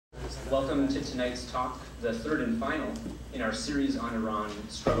Welcome to tonight's talk, the third and final in our series on Iran,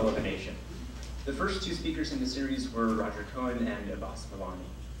 Struggle of a Nation. The first two speakers in the series were Roger Cohen and Abbas Milani.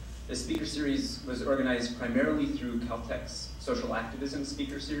 The speaker series was organized primarily through Caltech's Social Activism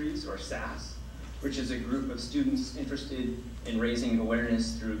Speaker Series, or SAS, which is a group of students interested in raising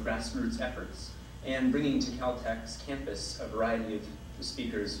awareness through grassroots efforts and bringing to Caltech's campus a variety of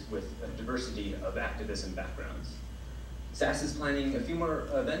speakers with a diversity of activism backgrounds. SAS is planning a few more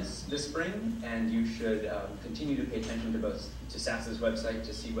events this spring, and you should continue to pay attention to SAS's website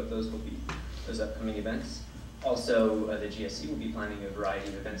to see what those will be, those upcoming events. Also, the GSC will be planning a variety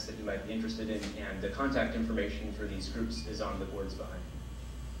of events that you might be interested in, and the contact information for these groups is on the boards behind.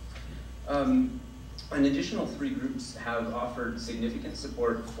 An additional 3 groups have offered significant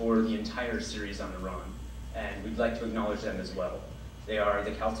support for the entire series on Iran, and we'd like to acknowledge them as well. They are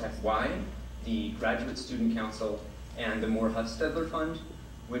the Caltech Y, the Graduate Student Council, and the Moore Hufstedler Fund,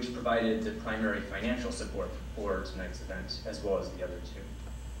 which provided the primary financial support for tonight's event, as well as the other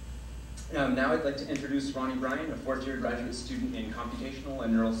 2. Now I'd like to introduce Ronnie Bryan, a 4th-year graduate student in computational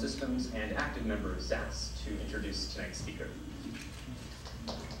and neural systems and active member of SAS, to introduce tonight's speaker.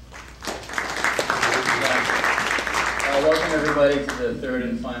 Welcome everybody to the third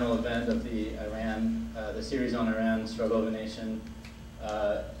and final event of the series on Iran, Struggle of a Nation.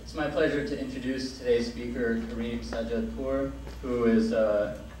 It's my pleasure to introduce today's speaker, Karim Sadjadpour, who is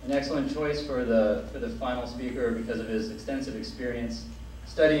an excellent choice for the final speaker because of his extensive experience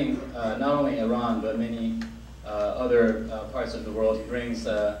studying not only Iran, but many other parts of the world. He brings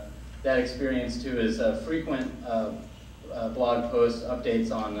that experience to his frequent blog posts,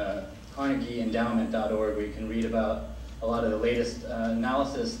 updates on CarnegieEndowment.org, where you can read about a lot of the latest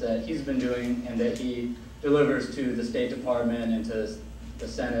analysis that he's been doing and that he delivers to the State Department and to the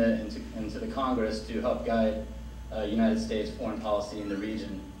Senate and to the Congress to help guide United States foreign policy in the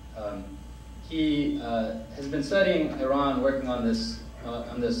region. He has been studying Iran, working on this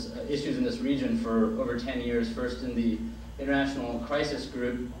issues in this region for over 10 years, first in the International Crisis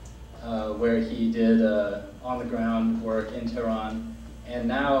Group, where he did on-the-ground work in Tehran, and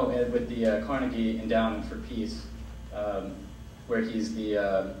now with the Carnegie Endowment for Peace, where he's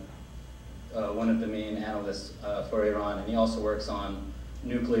the one of the main analysts for Iran, and he also works on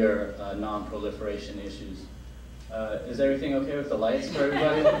nuclear non-proliferation issues. Is everything okay with the lights for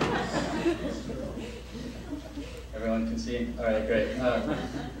everybody? Everyone can see? All right, great.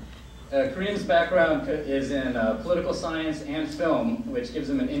 Karim's background is in political science and film, which gives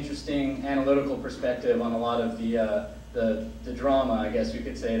him an interesting analytical perspective on a lot of the drama, I guess you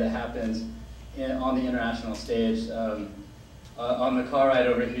could say, that happens on the international stage. On the car ride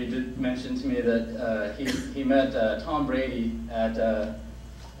over here, he did mention to me that he met Tom Brady at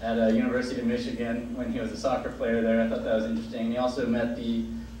University of Michigan when he was a soccer player there. I thought that was interesting. He also met the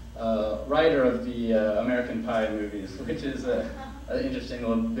writer of the American Pie movies, which is an interesting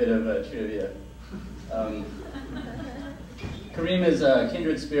little bit of trivia. Karim is a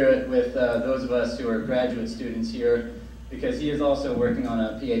kindred spirit with those of us who are graduate students here, because he is also working on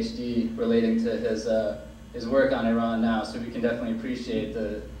a PhD relating to his work on Iran now, so we can definitely appreciate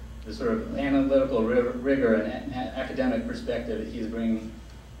the sort of analytical rigor and academic perspective that he's bringing.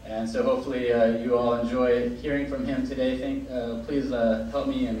 And so hopefully you all enjoy hearing from him today. Please help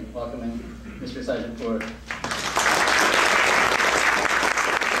me in welcoming Mr. Sadjadpour.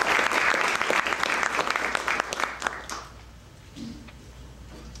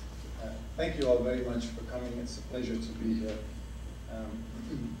 Thank you all very much for coming. It's a pleasure to be here.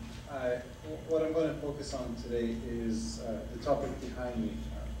 What I'm going to focus on today is the topic behind me,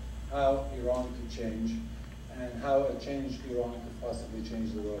 how Iran could change, and how a changed Iran could possibly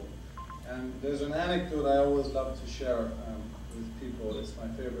change the world. And there's an anecdote I always love to share with people. It's my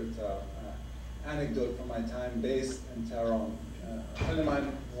favorite anecdote from my time based in Tehran. A friend of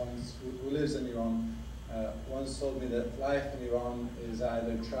mine who lives in Iran once told me that life in Iran is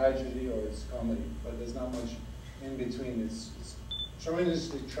either tragedy or it's comedy, but there's not much in between. It's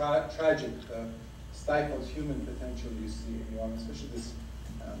tremendously tragic, the stifled human potential you see in Iran, especially this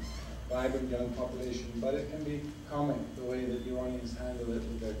vibrant young population, but it can be comic the way that Iranians handle it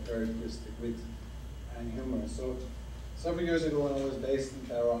with their characteristic wit and humor. So several years ago when I was based in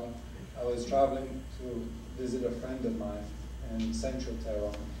Tehran, I was traveling to visit a friend of mine in central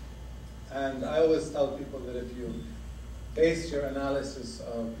Tehran. And I always tell people that if you base your analysis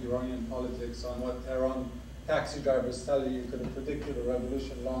of Iranian politics on what Tehran taxi drivers tell you, you could have predicted a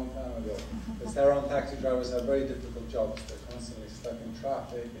revolution a long time ago. Because Tehran taxi drivers have very difficult jobs. They're constantly stuck in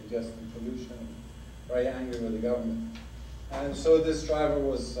traffic, ingesting pollution, very angry with the government. And so this driver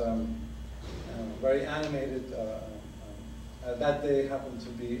was very animated, That day happened to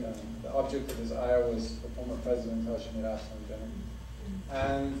be, the object of his ire was the former president, Hashemi Rafsanjani.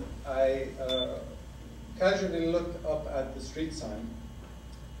 And I casually looked up at the street sign,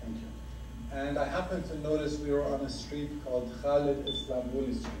 thank you, and I happened to notice we were on a street called Khalid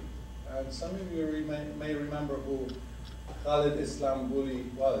Islambuli Street. And some of you may remember who Khalid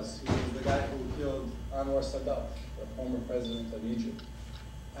Islambuli was. He was the guy who killed Anwar Sadat, the former president of Egypt.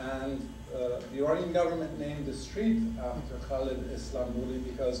 And the Iranian government named the street after Khalid Islambuli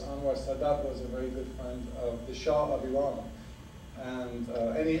because Anwar Sadat was a very good friend of the Shah of Iran. And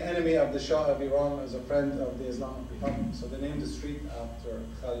any enemy of the Shah of Iran is a friend of the Islamic Republic. So they named the street after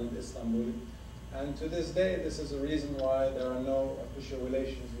Khalid Islambuli. And to this day, this is a reason why there are no official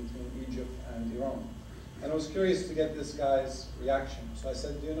relations between Egypt and Iran. And I was curious to get this guy's reaction. So I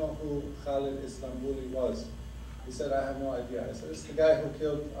said, do you know who Khalid Islambuli was? He said, I have no idea. I said, it's the guy who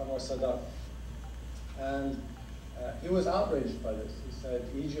killed Anwar Sadat. And he was outraged by this. He said,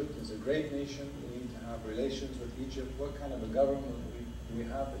 Egypt is a great nation. We need to have relations with Egypt. What kind of a government do we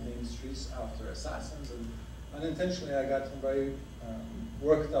have that names streets after assassins? And unintentionally, I got him very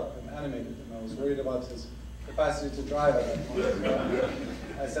worked up and animated. And I was worried about his capacity to drive at that point.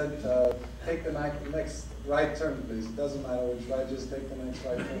 I said, take the next right turn, please. It doesn't matter which right, just take the next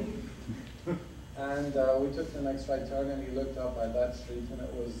right turn. And we took the next right turn, and he looked up at that street, and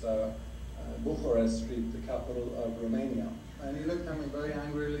it was Bucharest Street, the capital of Romania. And he looked at me very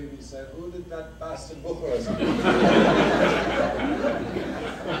angrily, and he said, who did that bastard Bucharest?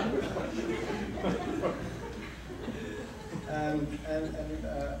 and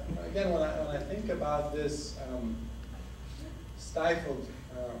again, when I think about this stifled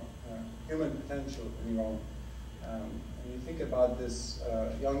human potential in Iran, and you think about this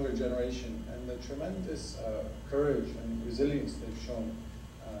younger generation and the tremendous courage and resilience they've shown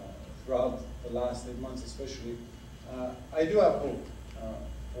throughout the last 8 months especially, I do have hope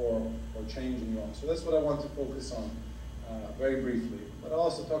for change in Iran. So that's what I want to focus on very briefly. But I'll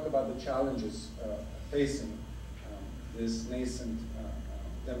also talk about the challenges facing this nascent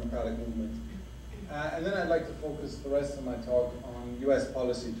democratic movement. And then I'd like to focus the rest of my talk on US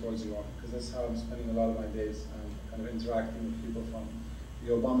policy towards Iran, because that's how I'm spending a lot of my days, kind of interacting with people from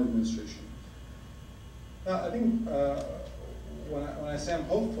the Obama administration. Now, I think when I say I'm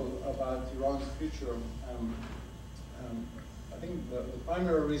hopeful about Iran's future, I think the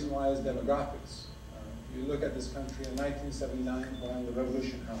primary reason why is demographics. You look at this country in 1979, when the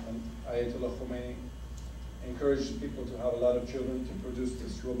revolution happened, Ayatollah Khomeini encouraged people to have a lot of children to produce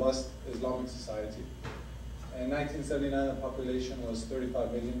this robust Islamic society. In 1979, the population was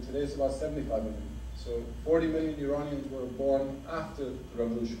 35 million. Today it's about 75 million. So 40 million Iranians were born after the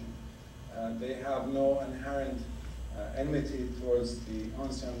revolution. They have no inherent enmity towards the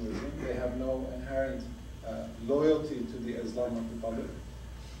ancien regime. They have no inherent loyalty to the Islamic Republic.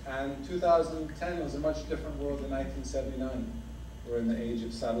 And 2010 was a much different world than 1979. We're in the age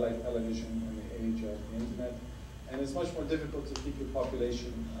of satellite television and the age of the internet. And it's much more difficult to keep your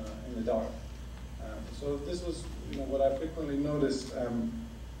population in the dark. So this was what I frequently noticed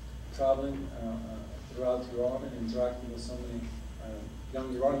traveling throughout Iran and interacting with so many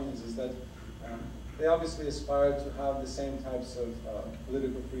young Iranians, is that they obviously aspire to have the same types of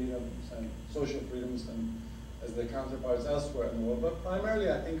political freedoms and social freedoms as their counterparts elsewhere in the world. But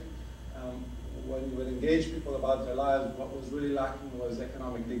primarily, I think when you would engage people about their lives, what was really lacking was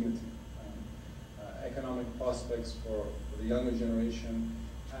economic dignity, economic prospects for the younger generation,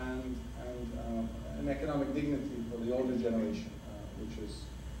 and an economic dignity for the older generation, which is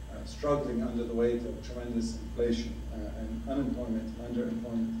struggling under the weight of tremendous inflation and unemployment and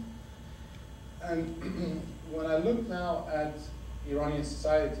underemployment. And when I look now at Iranian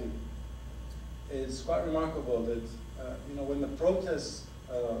society, it's quite remarkable that when the protests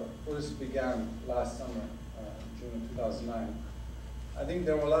first began last summer, June of 2009, I think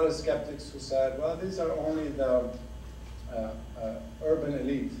there were a lot of skeptics who said, well, these are only the urban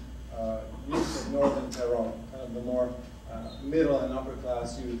elite, youth of northern Tehran, kind of the more middle and upper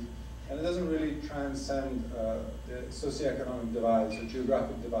class youth, and it doesn't really transcend the socioeconomic divides or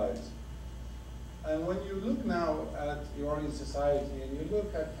geographic divides. And when you look now at Iranian society and you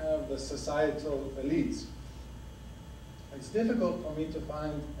look at kind of the societal elites, it's difficult for me to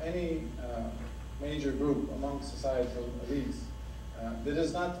find any major group among societal elites that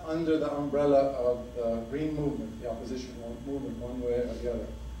is not under the umbrella of the Green Movement, the opposition movement, one way or the other.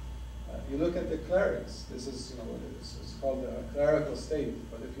 You look at the clerics. This is, it's called a clerical state.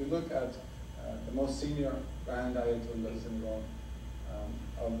 But if you look at the most senior Grand Ayatollahs in Iran,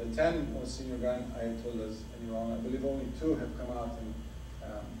 of the 10 most senior Grand Ayatollahs in Iran, I believe only 2 have come out and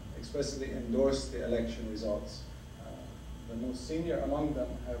expressly endorsed the election results. the most senior among them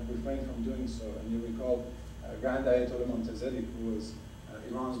have refrained from doing so. And you recall Grand Ayatollah Montazeri, who was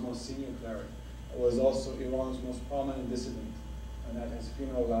Iran's most senior cleric, was also Iran's most prominent dissident. And at his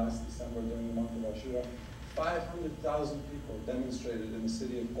funeral last December during the month of Ashura, 500,000 people demonstrated in the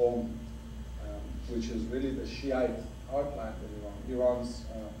city of Qom, which is really the Shiite heartland in Iran, Iran's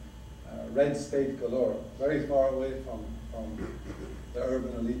red state galore, very far away from the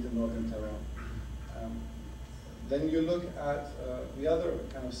urban elite in northern Tehran. Then you look at the other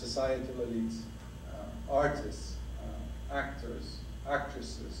kind of societal elites, artists, actors,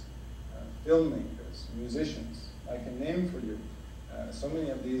 actresses, filmmakers, musicians. I can name for you so many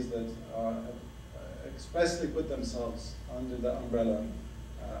of these that have expressly put themselves under the umbrella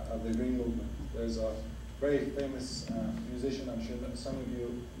of the Green Movement. There's a very famous musician, I'm sure that some of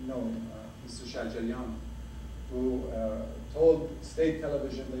you know, Mr. Shahjarian, who told state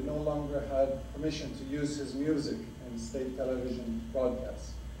television they no longer had permission to use his music in state television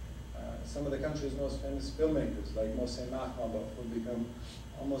broadcasts. Some of the country's most famous filmmakers, like Mohsen Makhmalbaf, will become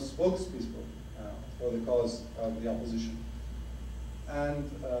almost spokespeople for the cause of the opposition. And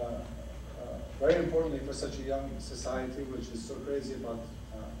very importantly for such a young society, which is so crazy about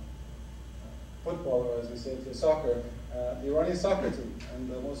football, or as we say here, soccer, the Iranian soccer team and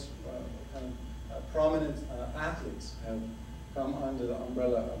the most kind of prominent athletes have come under the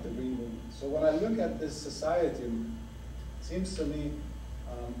umbrella of the Green Movement. So when I look at this society, it seems to me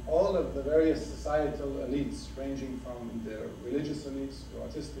all of the various societal elites, ranging from the religious elites to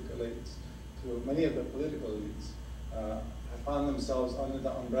artistic elites to many of the political elites, have found themselves under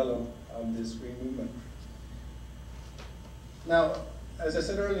the umbrella of this Green Movement. Now, as I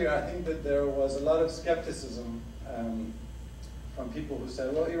said earlier, I think that there was a lot of skepticism from people who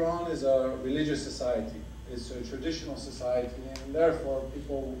said, well, Iran is a religious society, it's a traditional society, and therefore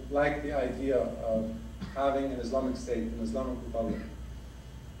people like the idea of having an Islamic state, an Islamic republic.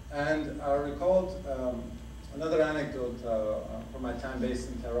 And I recalled another anecdote from my time based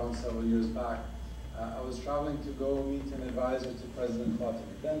in Tehran several years back. I was traveling to go meet an advisor to President Khatami,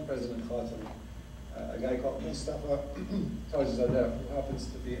 then President Khatami, a guy called Mustafa Tajzadeh, who happens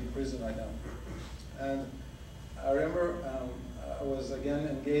to be in prison right now. And I remember I was again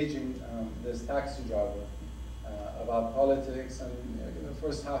engaging this taxi driver about politics, and in the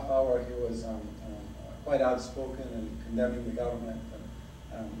first half hour he was quite outspoken in condemning the government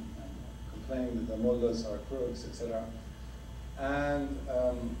and complaining that the mullahs are crooks, etc. And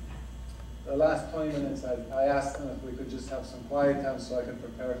the last 20 minutes I asked him if we could just have some quiet time so I could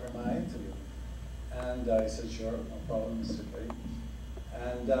prepare for my interview. And he said, sure, no problem, Mr. Karim.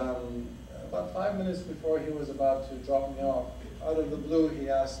 And about 5 minutes before he was about to drop me off, out of the blue, he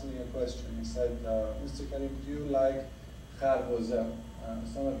asked me a question. He said, Mr. Karim, do you like kharboza?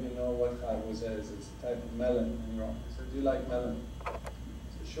 Some of you know what kharboza is. It's a type of melon in Iran. He said, do you like melon? I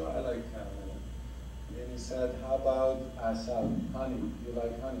said, sure, I like melon. And he said, how about asal, honey? Do you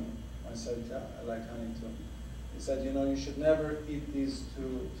like honey? I said, yeah, I like honey too. He said, you know, you should never eat these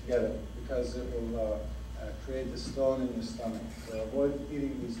two together because it will create a stone in your stomach. So avoid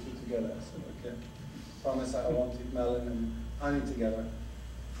eating these two together. I said, okay. Promise I won't eat melon and honey together.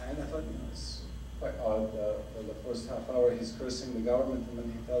 And I thought, you know, it's quite odd. For the first half hour he's cursing the government, and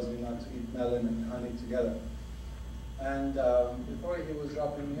then he tells me not to eat melon and honey together. And before he was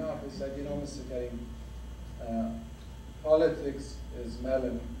dropping me off, he said, you know, Mr. Karim, politics is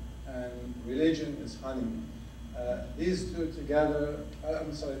melon and religion is honey. These two together,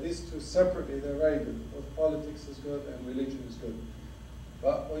 these two separately, they're very good. Both politics is good and religion is good.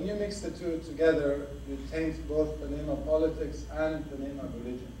 But when you mix the two together, you taint both the name of politics and the name of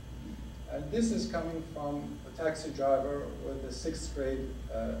religion. And this is coming from a taxi driver with a 6th grade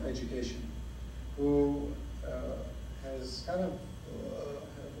education, who has kind of,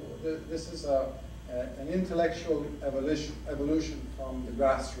 this is an intellectual evolution from the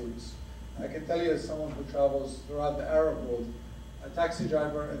grassroots. I can tell you, as someone who travels throughout the Arab world, a taxi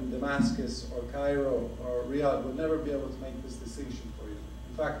driver in Damascus or Cairo or Riyadh would never be able to make this distinction for you.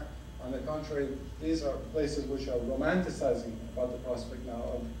 In fact, on the contrary, these are places which are romanticizing about the prospect now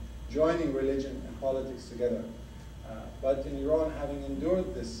of joining religion and politics together. But in Iran, having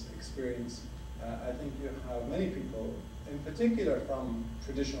endured this experience, I think you have many people, in particular from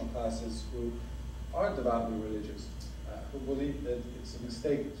traditional classes, who are devoutly religious, who believe that it's a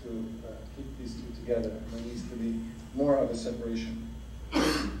mistake to keep these two together, and there needs to be more of a separation.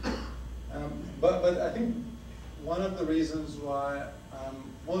 But I think one of the reasons why I'm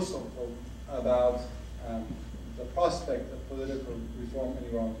most hopeful about the prospect of political reform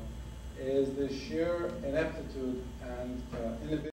in Iran is the sheer ineptitude and inability